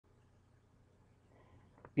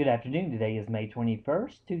Good afternoon. Today is May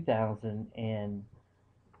 21st,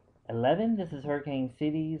 2011. This is Hurricane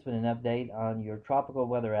Cities with an update on your tropical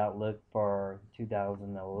weather outlook for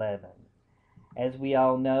 2011. As we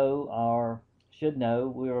all know, or should know,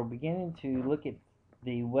 we are beginning to look at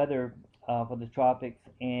the weather for the tropics,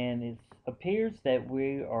 and it appears that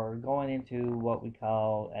we are going into what we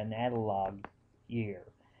call an analog year.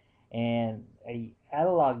 And a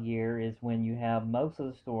analog year is when you have most of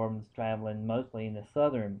the storms traveling mostly in the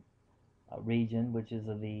southern region, which is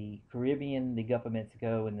of the Caribbean, the Gulf of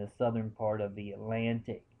Mexico, and the southern part of the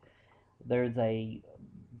Atlantic. There's a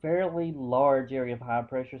fairly large area of high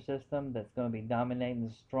pressure system that's going to be dominating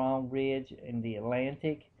the strong ridge in the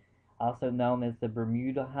Atlantic, also known as the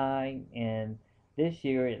Bermuda High. And this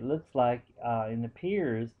year it looks like and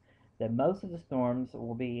appears that most of the storms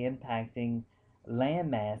will be impacting land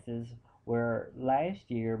masses, where last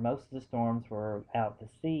year most of the storms were out to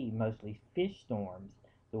sea, mostly fish storms.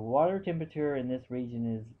 The water temperature in this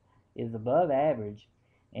region is above average,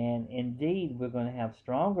 and indeed we're going to have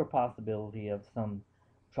stronger possibility of some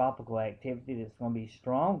tropical activity that's going to be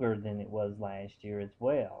stronger than it was last year as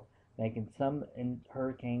well, making some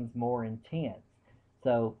hurricanes more intense.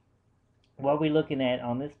 So what we're looking at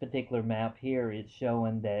on this particular map here is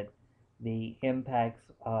showing that the impacts,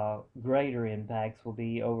 greater impacts, will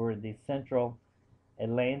be over the central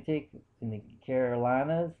Atlantic in the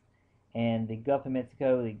Carolinas and the Gulf of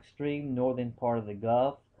Mexico, the extreme northern part of the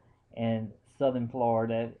Gulf, and southern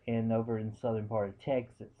Florida, and over in southern part of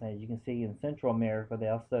Texas. As you can see in Central America,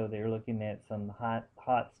 they're looking at some hot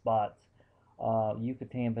spots,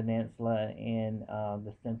 Yucatan Peninsula and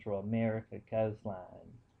the Central America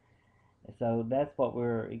coastline. So that's what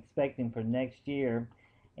we're expecting for next year.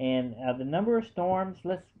 And the number of storms,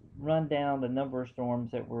 let's run down the number of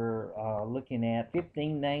storms that we're looking at.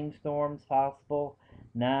 15 named storms possible,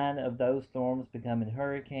 9 of those storms becoming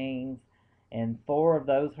hurricanes, and 4 of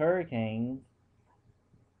those hurricanes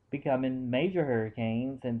becoming major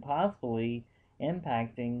hurricanes and possibly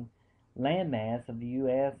impacting landmass of the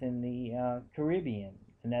U.S. and the Caribbean,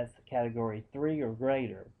 and that's category 3 or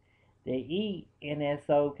greater. The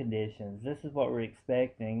ENSO conditions, this is what we're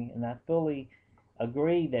expecting, and I fully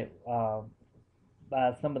agree that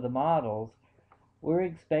by some of the models, we're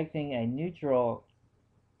expecting a neutral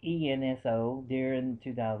ENSO during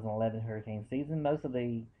 2011 hurricane season. Most of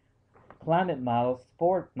the climate models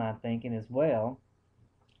support my thinking as well,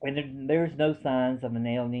 and there's no signs of an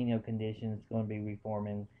El Nino condition that's going to be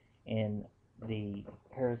reforming in the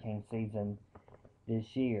hurricane season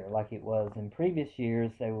this year like it was in previous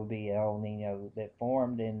years. There will be El Nino that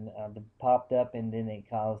formed and popped up, and then it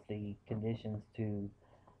caused the conditions to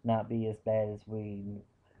not be as bad as we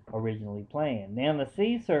originally planned. Now the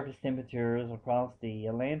sea surface temperatures across the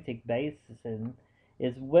Atlantic basin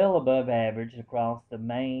is well above average across the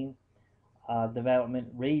main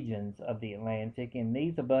development regions of the Atlantic, and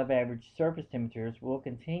these above average surface temperatures will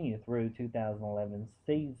continue through 2011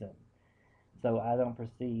 season. So I don't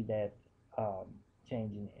foresee that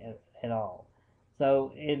changing at all.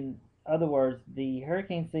 So in other words, the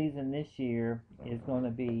hurricane season this year is going to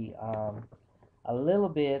be a little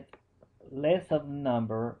bit less of a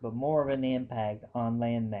number, but more of an impact on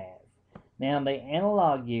land mass. Now the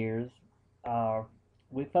analog years,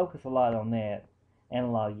 we focus a lot on that.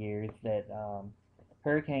 Analog years, that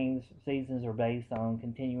hurricane seasons are based on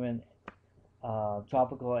continuing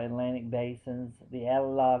tropical Atlantic basins. The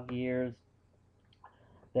analog years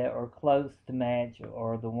that are close to match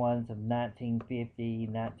are the ones of 1950,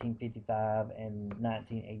 1955, and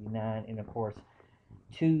 1989, and of course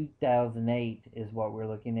 2008 is what we're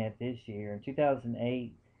looking at this year. And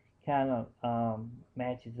 2008 kind of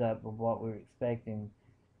matches up with what we're expecting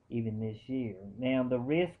even this year. Now the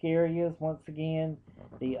risk areas, once again,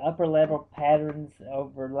 the upper level patterns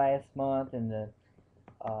over last month, and the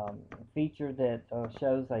feature that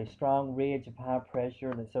shows a strong ridge of high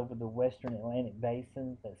pressure that's over the western Atlantic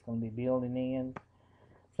basin that's going to be building in.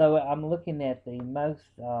 So I'm looking at the most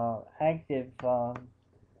active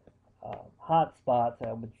hot spots,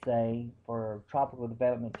 I would say, for tropical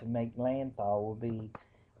development to make landfall will be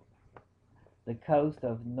the coast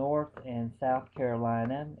of North and South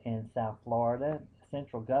Carolina and South Florida,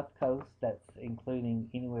 Central Gulf Coast, that's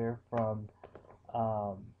including anywhere from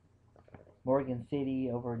Morgan City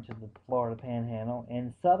over into the Florida Panhandle,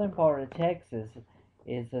 and southern part of Texas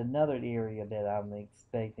is another area that I'm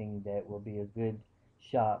expecting that will be a good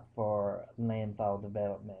shot for landfall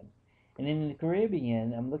development. And in the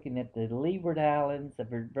Caribbean, I'm looking at the Leeward Islands, the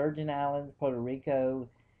Virgin Islands, Puerto Rico,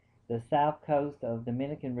 the south coast of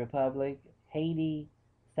Dominican Republic, Haiti,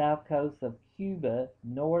 south coast of Cuba,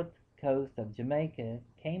 north coast of Jamaica,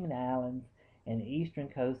 Cayman Islands, and the eastern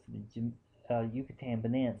coast of the Yucatan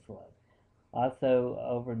Peninsula. Also,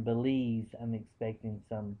 over in Belize, I'm expecting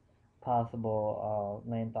some possible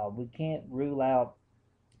landfall. We can't rule out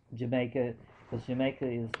Jamaica because Jamaica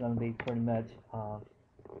is going to be pretty much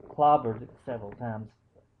clobbered several times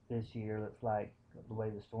this year. Looks like the way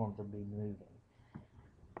the storms will be moving.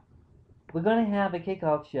 We're going to have a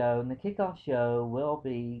kickoff show, and the kickoff show will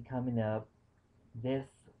be coming up this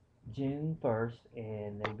June 1st,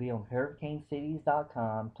 and it'll be on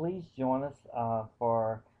hurricanecities.com. Please join us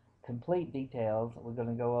for complete details. We're going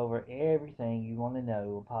to go over everything you want to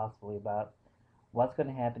know possibly about what's going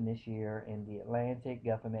to happen this year in the Atlantic,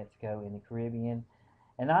 Gulf of Mexico, and the Caribbean.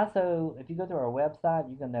 And also, if you go to our website,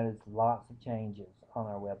 you can notice lots of changes on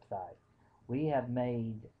our website. We have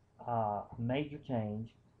made a major change,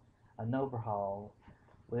 an overhaul.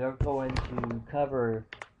 We are going to cover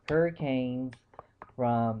hurricanes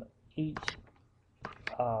from each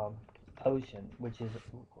um, ocean, which is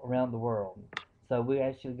around the world. So we're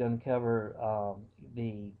actually going to cover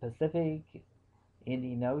the Pacific,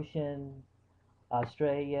 Indian Ocean,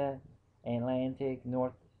 Australia, Atlantic,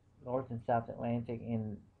 North and South Atlantic,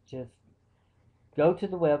 and just go to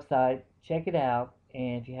the website, check it out,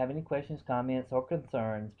 and if you have any questions, comments, or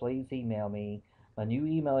concerns, please email me. My new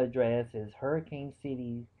email address is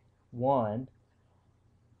hurricanecity1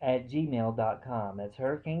 at gmail.com. That's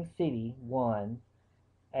hurricanecity1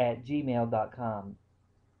 at gmail.com.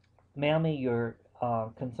 Mail me your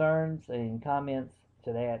concerns and comments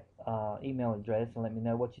to that email address and let me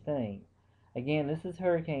know what you think. Again, this is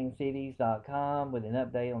hurricanecities.com with an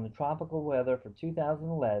update on the tropical weather for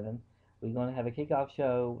 2011. We're going to have a kickoff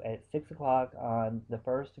show at 6 o'clock on the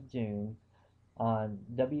 1st of June on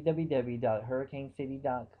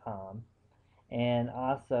www.hurricanecity.com, and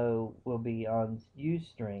also will be on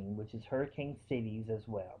Ustream, which is Hurricane Cities as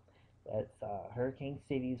well. That's Hurricane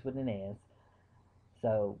Cities with an S.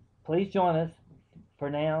 So please join us. For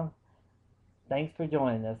now, thanks for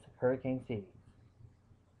joining us, Hurricane Cities.